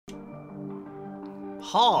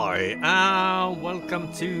Hi,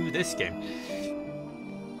 welcome to this game.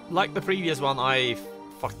 Like the previous one, I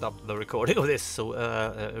fucked up the recording of this, so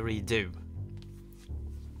redo.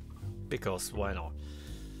 Because why not?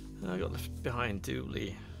 I got left behind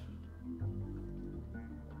Dooley.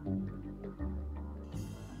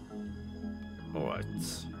 Alright.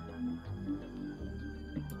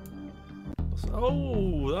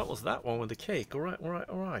 Oh, that was that one with the cake. Alright.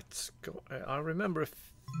 I remember a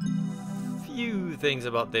few things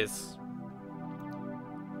about this.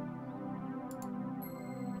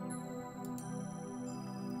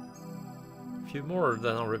 A few more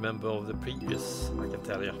than I remember of the previous, I can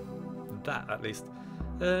tell you. That at least.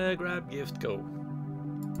 Grab, gift, go.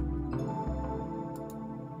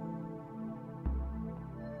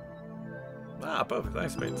 Ah, perfect,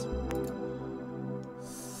 thanks mate.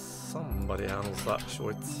 Somebody handles that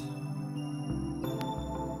short.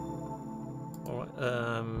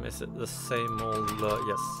 Alright, is it the same old,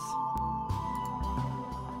 yes.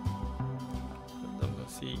 I'm gonna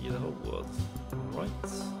see the whole world.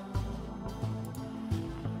 Right.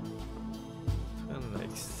 And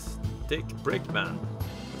next, Dick Brickman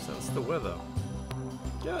presents the weather.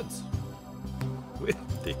 Good. With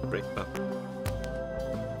Dick Brickman.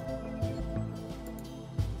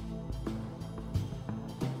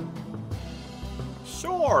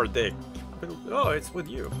 Sure, Dick. Oh, it's with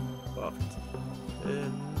you. Perfect.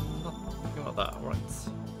 Nothing about that, right?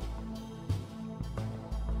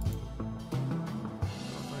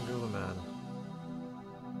 Nothing to do, man.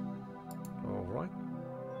 All right.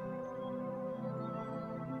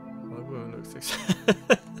 My wound looks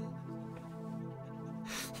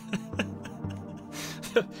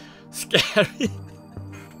scary.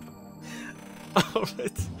 All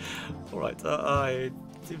right. I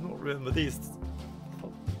do not remember these.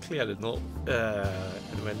 Clearly not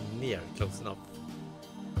anywhere near close enough.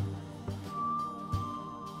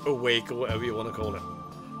 Awake or whatever you want to call it.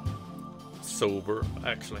 Sober,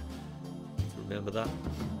 actually. To remember that.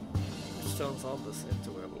 Which turns others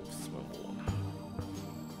into werewolves when born.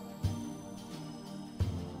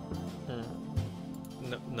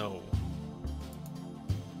 No.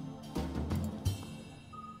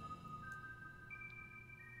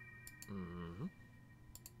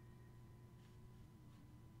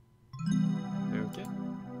 Okay.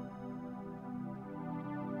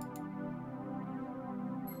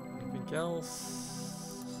 Anything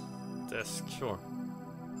else? Desk, sure.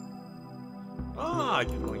 Ah,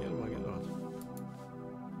 good one.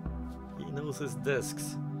 He knows his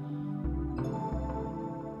desks.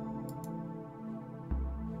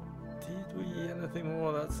 Did we anything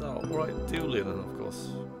more? That's out. Right, Dooley then, of course.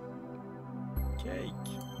 Cake.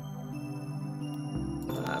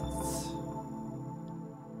 That's...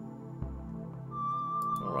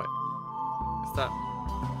 Alright. Is that...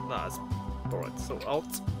 Nah, it's... Alright, so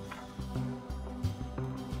out.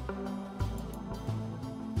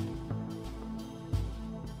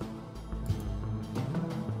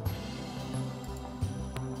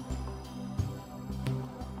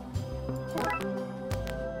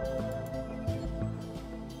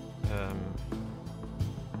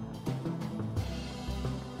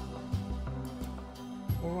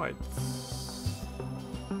 Alright.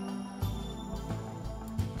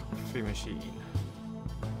 Coffee machine.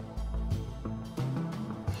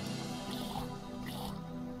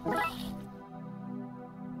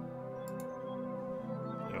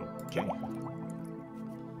 Okay. Warm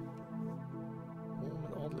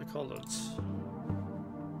and oddly colored.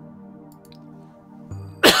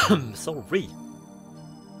 Sorry.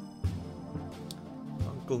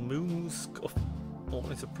 Uncle Moon's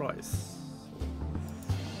only surprise.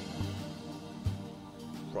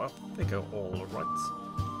 I think I'm all right. I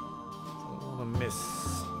don't want to miss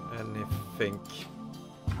anything.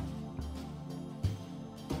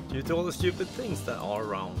 Due to all the stupid things that are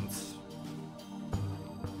around.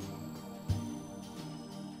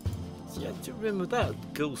 Yeah, do you remember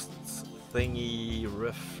that ghost thingy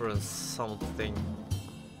reference something?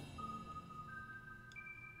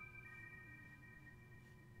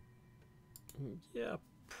 Yeah,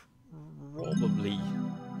 probably.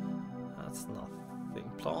 That's nothing.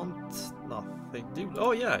 Plant, nothing. Do.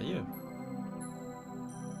 Oh yeah, you.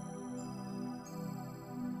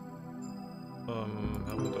 I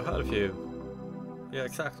would have had a few. Yeah,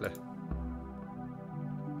 exactly.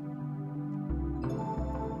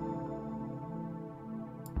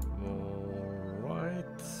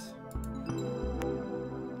 Alright.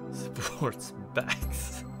 Sports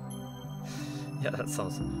bags. Yeah, that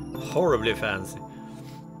sounds horribly fancy.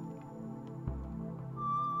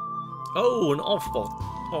 Oh, an off-bot.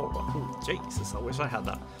 Oh, Jesus, I wish I had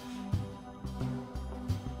that.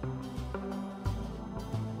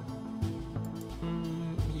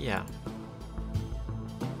 Yeah.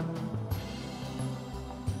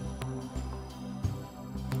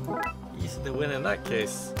 Easy to win in that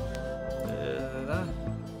case.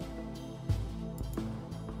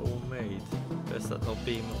 Homemade. Best that not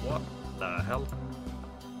beam. What the hell?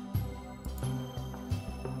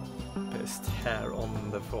 Best hair on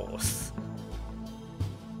the force.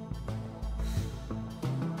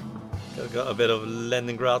 Got a bit of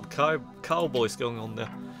Leningrad cowboys going on there.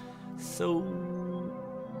 So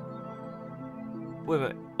wait a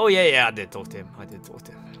minute. Oh yeah, I did talk to him.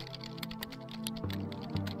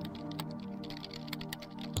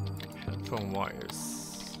 Headphone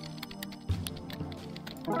wires.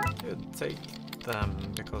 Could take them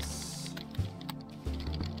because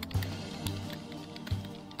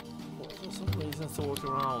for some reason to walk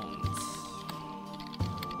around.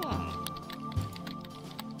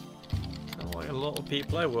 Like a lot of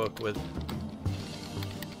people I work with.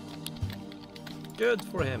 Good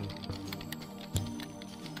for him.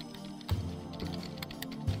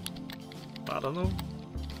 I don't know.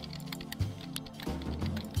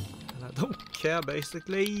 And I don't care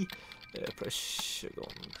basically. Pressure gun.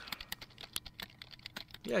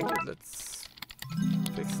 Yeah, good. Let's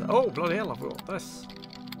fix that. Oh, bloody hell! I forgot this.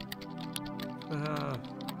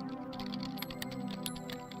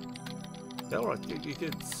 Yeah, alright, you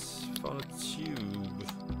could find a tube.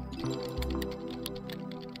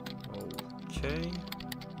 Okay.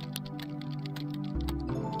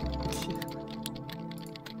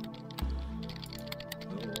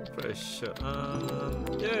 No pressure.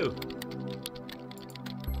 You.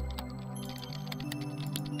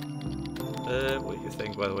 What do you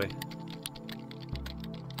think, by the way?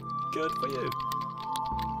 Good for you.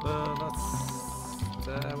 That's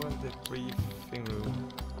the briefing room.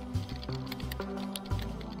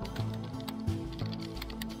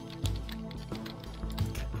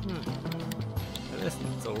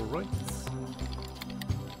 It's alright.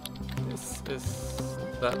 Is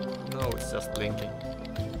that? No, it's just blinking.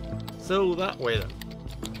 So that way then.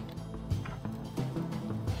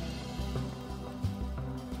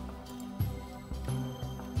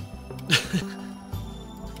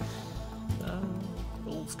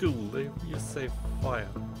 Old school, they just say fire.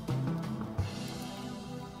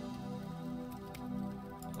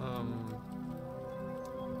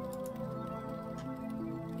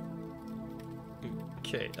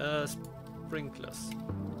 Okay, sprinklers.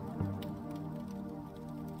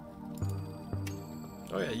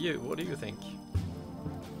 Oh yeah, you, what do you think?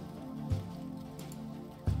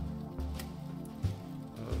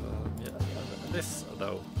 Yeah, this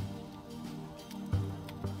though.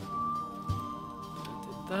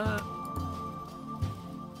 Did that.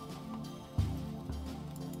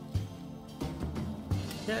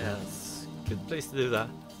 Yeah, it's a good place to do that.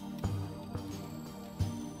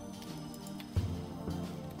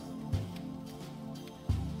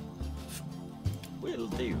 Will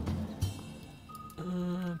do.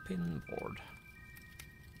 Pinboard.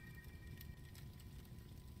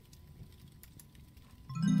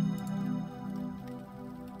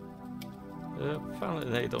 Apparently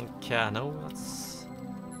they don't care. No, that's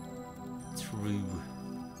true.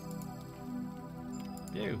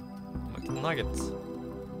 You, like nuggets.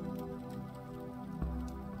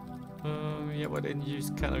 Yeah, why didn't you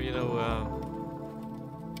just kind of, you know,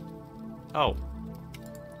 oh.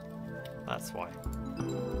 That's why.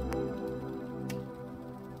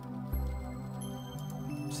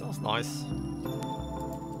 Sounds nice.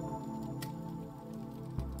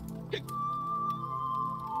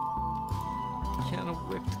 Can of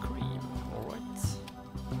whipped cream, alright.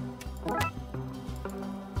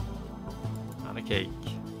 And a cake.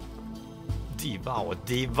 Devour,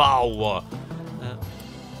 devour!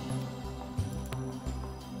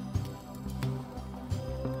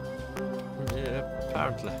 Yeah,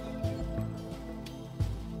 apparently.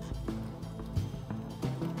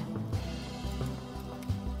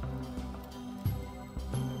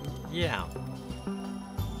 Yeah.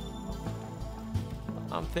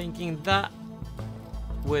 I'm thinking that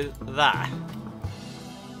with that.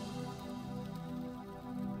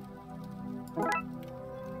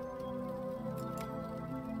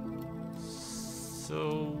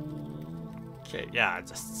 So, okay, yeah,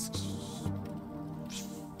 just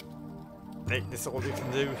make this all you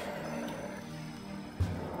can do.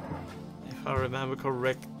 If I remember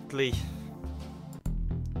correctly.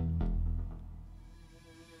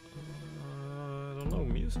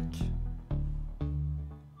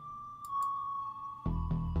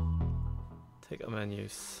 Take our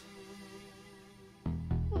menus.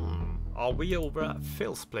 Are we over at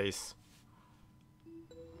Phil's place?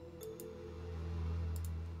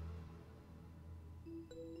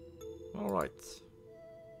 Alright.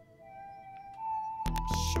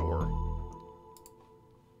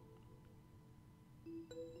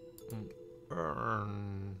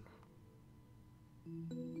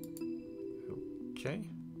 Okay.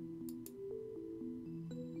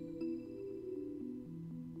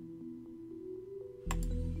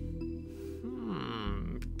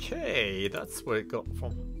 Okay, that's where it got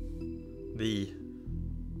from. The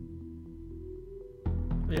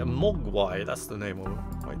Mogwai, that's the name of it.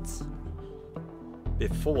 Right.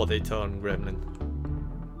 Before they turn gremlin.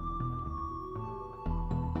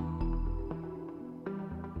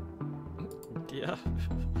 Yeah.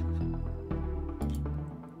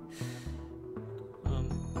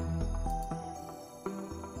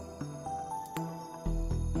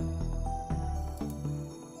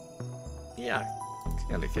 Yeah,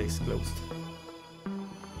 clearly case closed.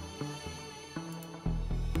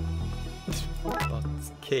 But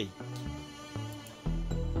cake.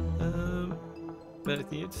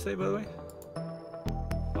 Anything new to say, by the way?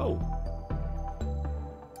 Oh,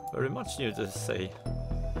 very much new to say.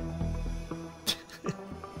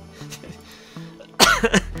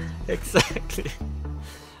 Exactly.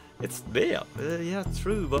 It's there. Yeah,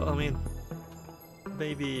 true, but I mean,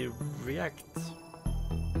 maybe react.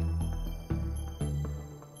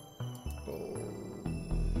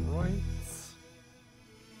 Alright.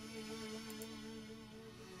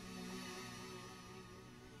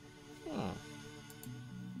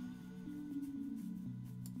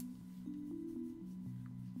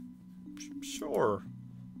 Sure.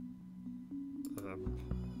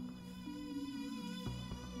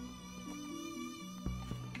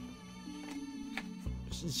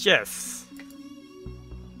 Yes.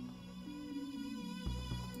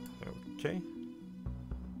 Okay.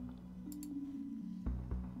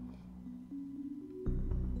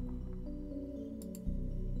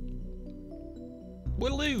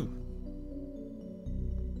 Will do.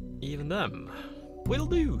 Even them. Will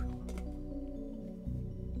do.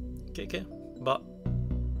 Okay. But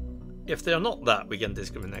if they're not that, we can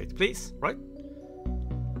discriminate, please, right?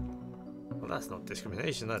 Well, that's not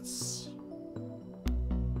discrimination, that's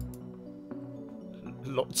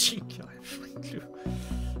logic. I have no clue.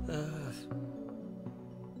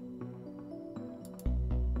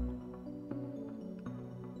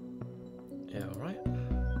 Yeah, alright.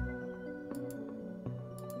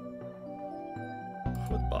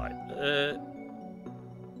 Goodbye.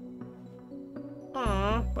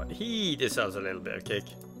 But he deserves a little bit of cake.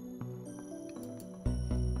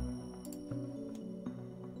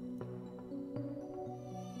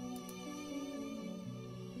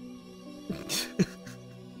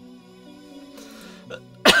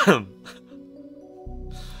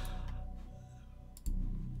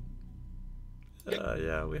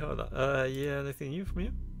 Yeah, we heard that. Yeah, anything new from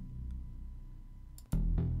you?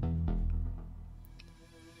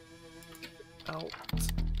 Out.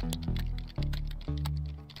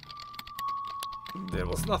 There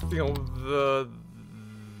was nothing over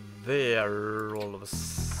there all of a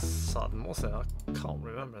sudden, was there? I can't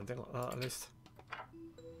remember anything like that, at least.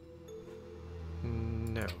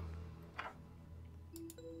 No.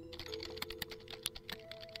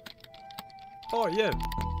 Oh, yeah.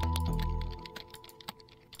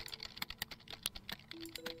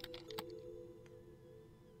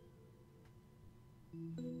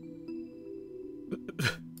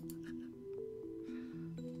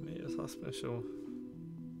 Special.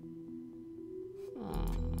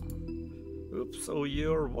 Oops, so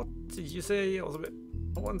you're, what did you say? I was a bit,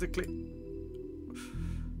 I wanted to click.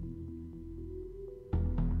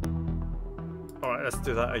 Alright, let's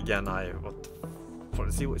do that again. I want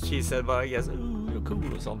to see what she said, but I guess, ooh, you're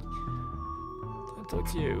cool or something. Don't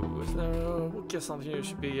talk to you. Is there, what guess something you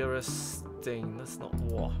should be arresting? That's not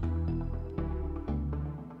what.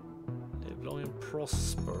 Live long and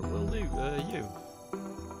prosper. Will do. You.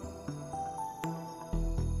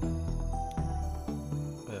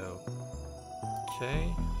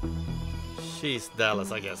 Okay. She's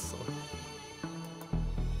Dallas, I guess.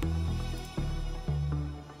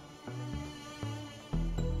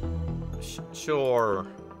 So. Sure.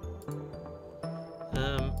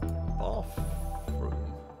 Bathroom.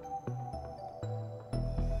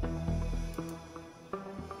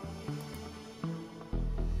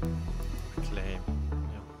 Claim.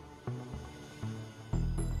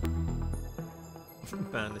 Yeah.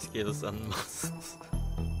 Band skills and muscles.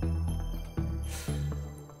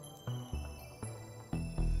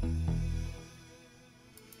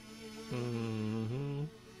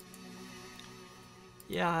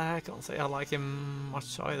 Yeah, I can't say I like him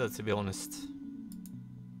much either, to be honest.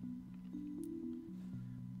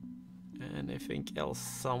 Anything else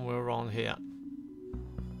somewhere around here?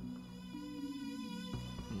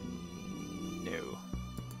 No.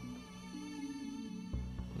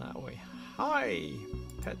 That way. Hi,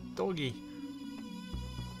 pet doggy.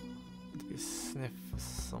 This sniff.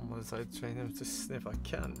 Someone decided to train him to sniff a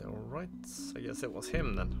candy. Alright, I guess it was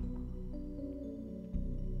him then.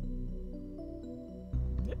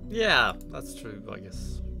 Yeah, that's true, I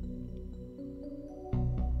guess.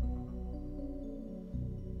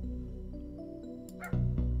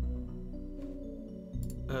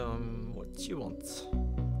 What you want?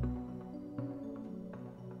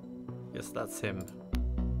 Yes, that's him.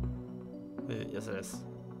 Yes, it is.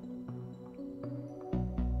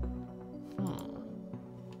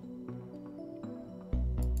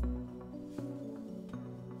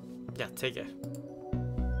 Yeah, take it.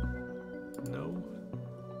 No.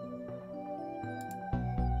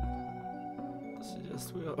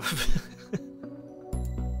 Suggest we are.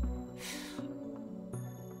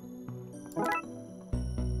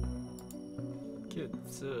 Good.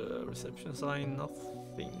 Reception sign,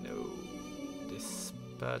 nothing. No.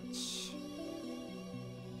 Dispatch.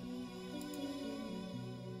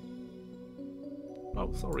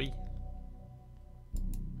 Oh, sorry.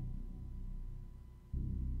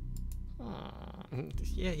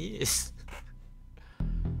 Yeah, he is.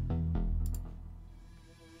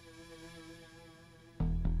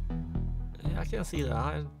 Yeah, I can see that.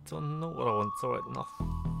 I don't know what I want. Alright,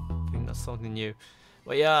 nothing. That's something new.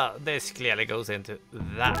 But yeah, this clearly goes into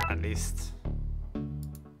that at least.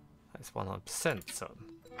 That's 100% certain.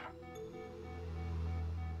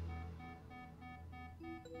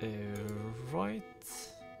 Right.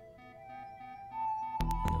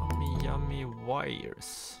 Yummy, yummy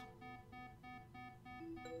wires.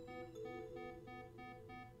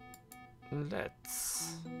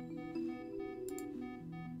 Let's.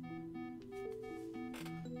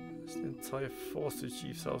 There's the entire force of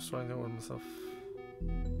Chief's house trying to order myself.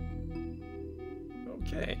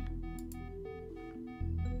 Okay.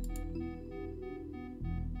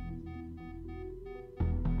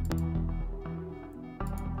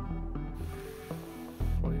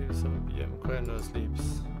 For 7 PM, Querno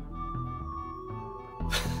sleeps.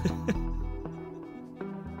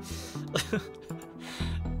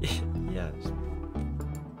 Yes.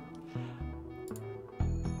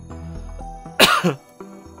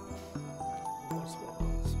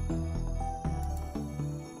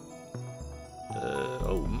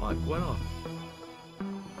 Oh my, bueno.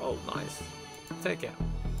 Oh, nice. Take it.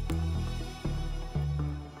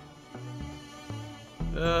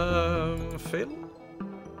 Phil?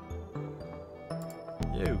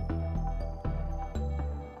 You.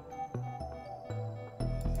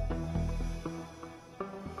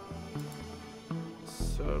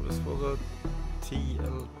 Service for the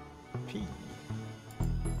TLP.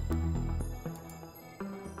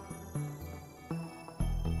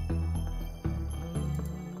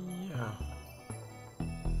 Yeah.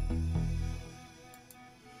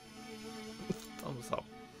 Thumbs up.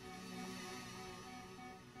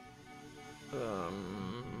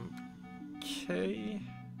 Okay.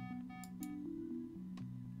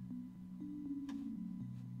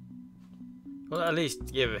 Well, at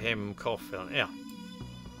least give him coffee. Yeah.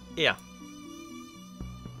 Yeah.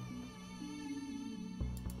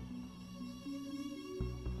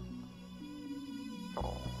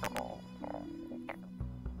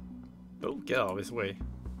 Don't get out of his way.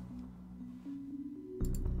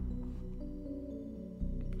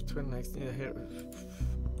 Between next year here.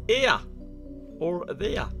 Yeah. Or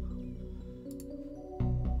there.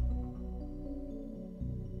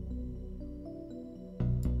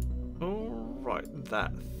 Alright,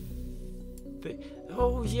 that thing.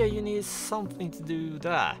 Oh yeah, you need something to do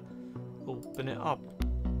there. Open it up.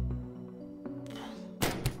 I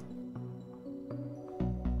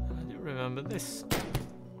do remember this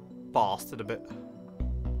bastard a bit.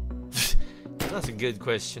 That's a good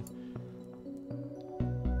question.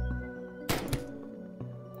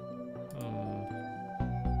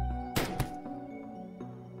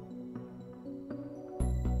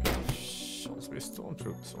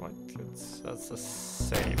 Stormtroops, right? That's the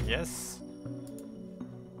same, yes.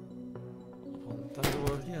 That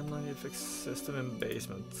door again, I fix system in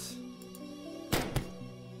basement.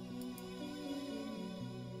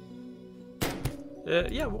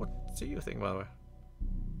 Yeah, what do you think, by the way?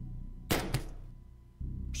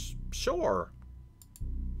 Sure.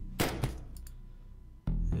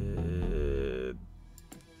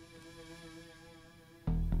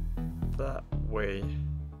 That way.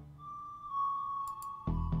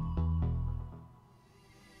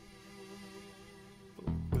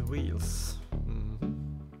 Wheels.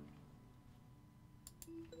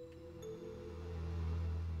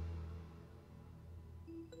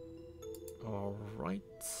 All right.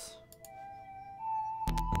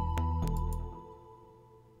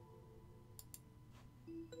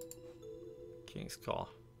 King's car.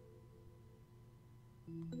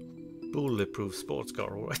 bulletproof sports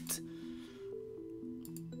car, alright.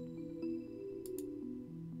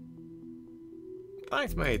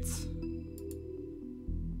 Thanks, mates.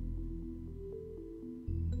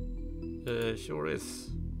 Sure is.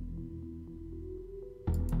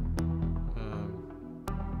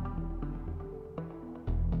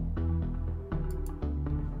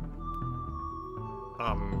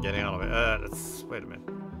 I'm getting out of it. Let's wait a minute.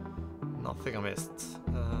 Nothing I missed.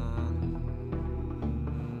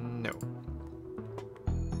 No.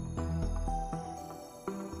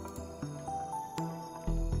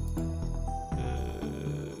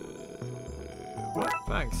 Well,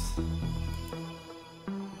 thanks.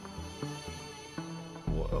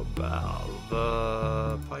 What about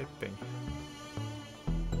the piping?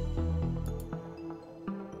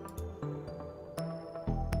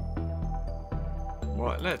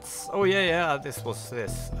 Right, let's. Oh yeah, this was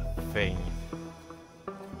this thing.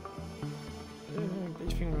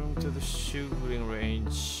 Briefing room to the shooting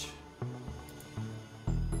range.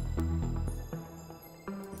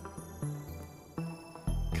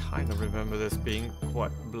 Kind of remember this being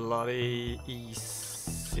quite bloody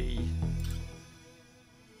easy.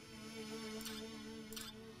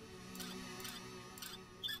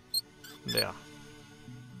 Yeah.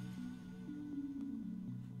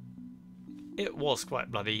 It was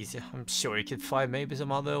quite bloody easy. I'm sure you could find maybe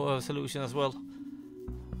some other solution as well.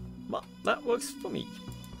 But that works for me.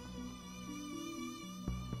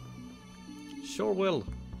 Sure will.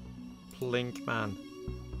 Plink man.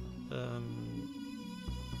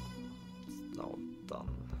 It's now done.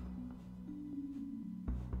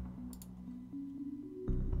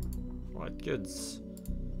 Right, goods.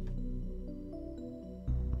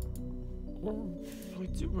 Oh, I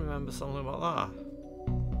do remember something about that.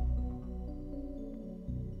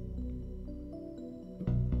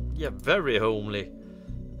 Yeah, very homely.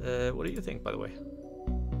 What do you think, by the way?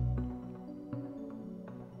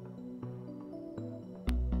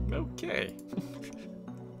 Okay.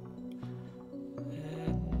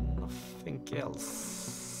 Nothing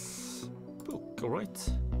else. Book, alright.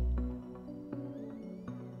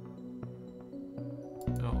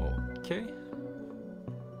 Okay.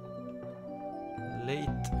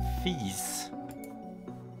 Late fees.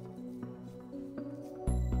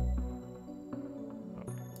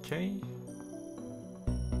 Okay.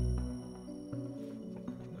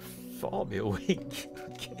 Fabio Wig.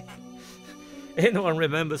 Okay. Anyone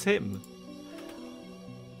remembers him?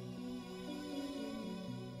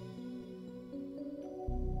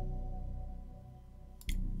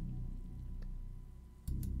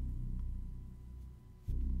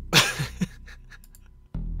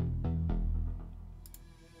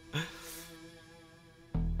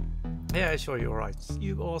 Yeah, sure, you're right.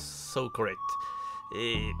 You are so correct.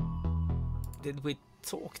 Did we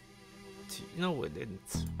talk to... No, we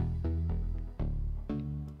didn't.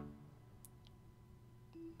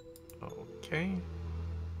 Okay.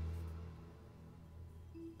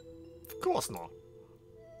 Of course not.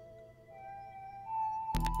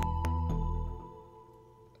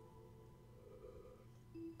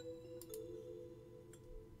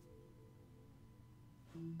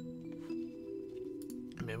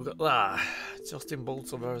 I mean, we got that. Justin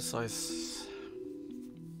bolts of our size.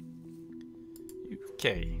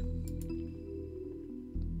 Okay.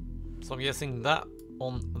 So I'm guessing that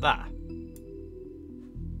on that.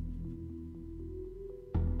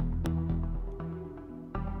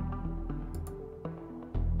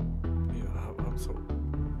 Yeah, I'm so...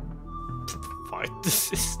 Fight the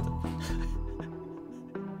system.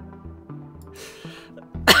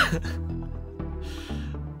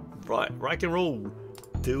 Right, rock and roll.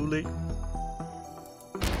 Dooley.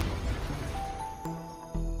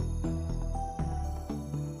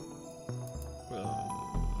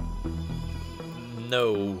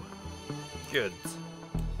 No. Good.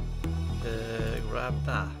 Grab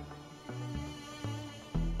that.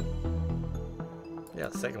 Yeah,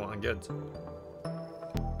 second one, good.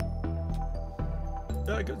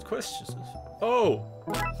 Yeah, good questions. Oh!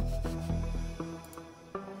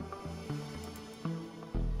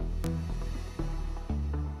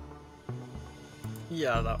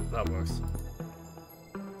 Yeah, that works.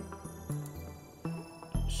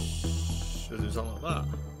 Should do something like that.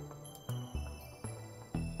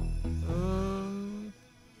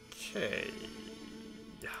 Okay.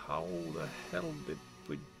 How the hell did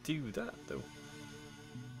we do that though?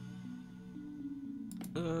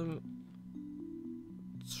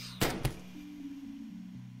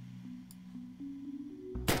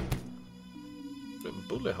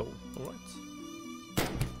 Bullet hole, alright.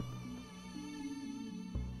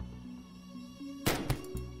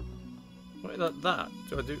 Wait, that.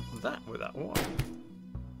 Do I do that with that one?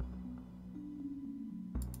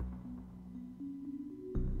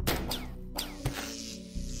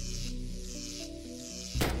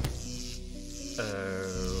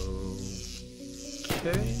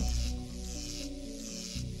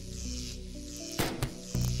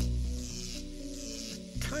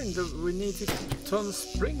 mind. We need to turn the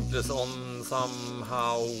sprinklers on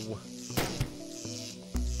somehow.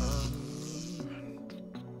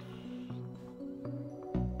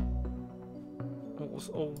 What was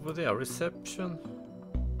over there? Reception?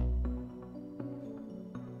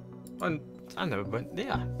 I never went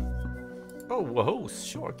there. Oh, a hose.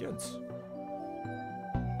 Sure, good.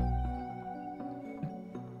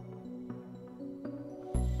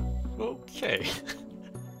 Okay.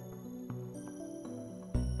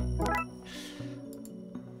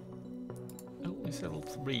 Oh, it's level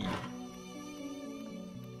 3.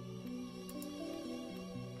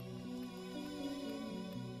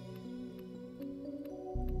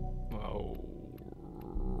 All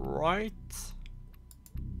right.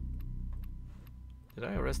 Did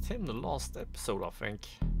I arrest him the last episode, I think?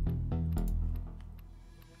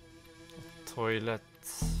 Toilet.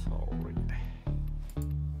 Oh, really?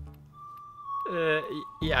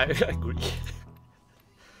 Yeah, I agree.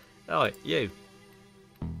 Oh, you.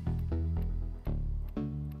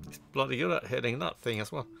 He's bloody good at hitting that thing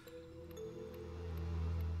as well.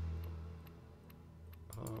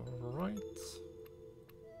 Alright.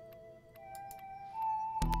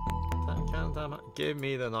 Damn it. Give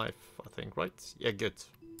me the knife, I think, right? Yeah, good.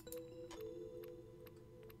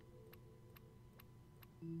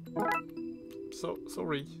 So,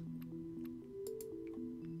 sorry.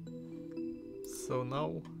 So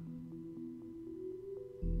now...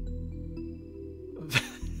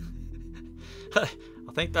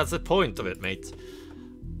 I think that's the point of it, mate.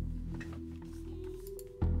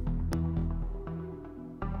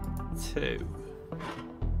 Two.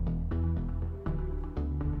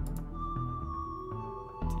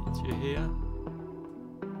 Did you hear?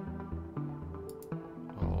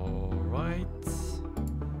 All right.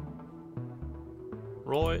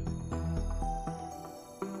 Roy.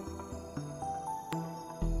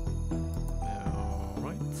 All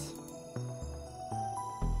right.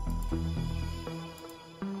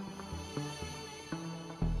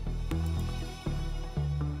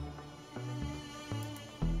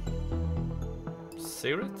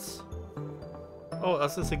 Cigarettes? Oh,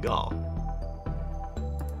 that's a cigar.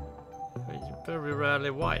 Very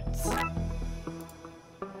rarely white.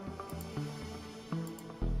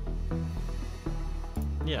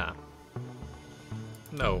 Yeah.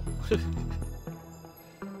 No.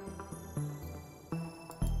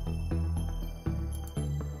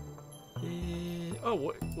 Oh,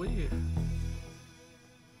 what are you?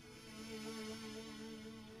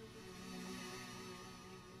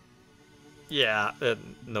 Yeah,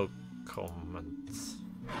 no comments.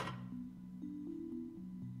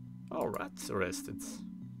 Oh, rat's arrested.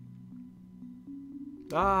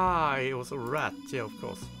 Ah, he was a rat, yeah, of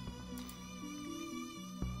course.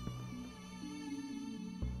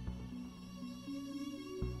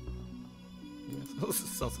 This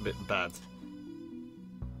sounds a bit bad.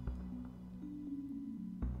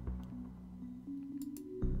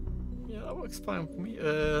 Yeah, that works fine for me.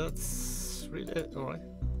 That's really alright.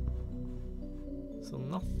 So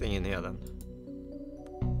nothing in here then.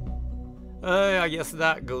 I guess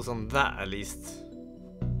that goes on that at least.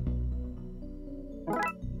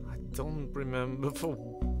 I don't remember for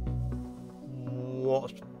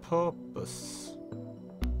what purpose.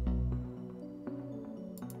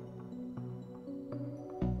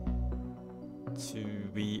 To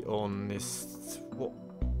be honest, what?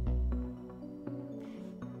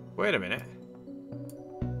 Wait a minute.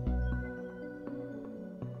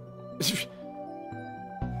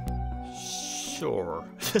 Sure.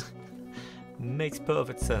 Makes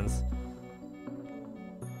perfect sense.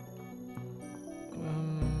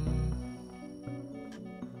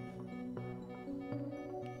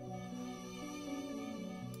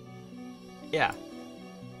 Yeah.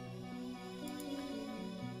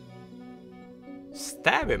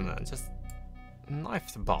 Stab him then, just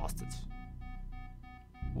knife the bastard.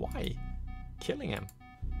 Why? Killing him.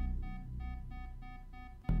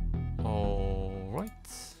 Alright.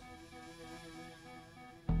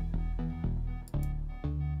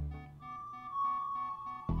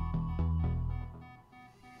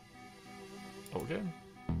 Okay.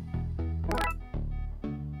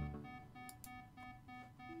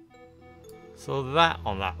 So that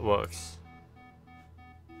works.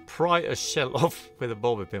 Pry a shell off with a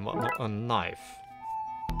bobby pin, but not a knife.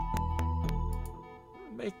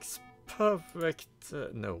 Makes perfect.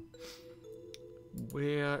 No.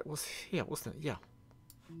 Where it was here, wasn't it? Yeah.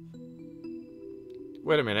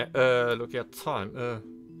 Wait a minute. Look at time.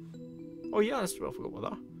 Oh yeah, that's true. I forgot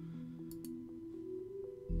about that.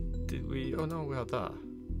 Did we? Oh no, we had that.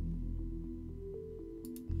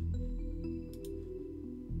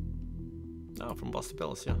 No, from Buster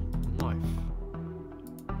Bells, yeah. Knife.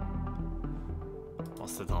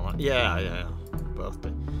 Must have done it. Yeah.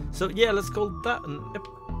 Birthday. So yeah, let's call that an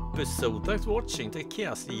episode. Thanks for watching. Take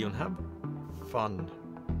care. See you and have fun.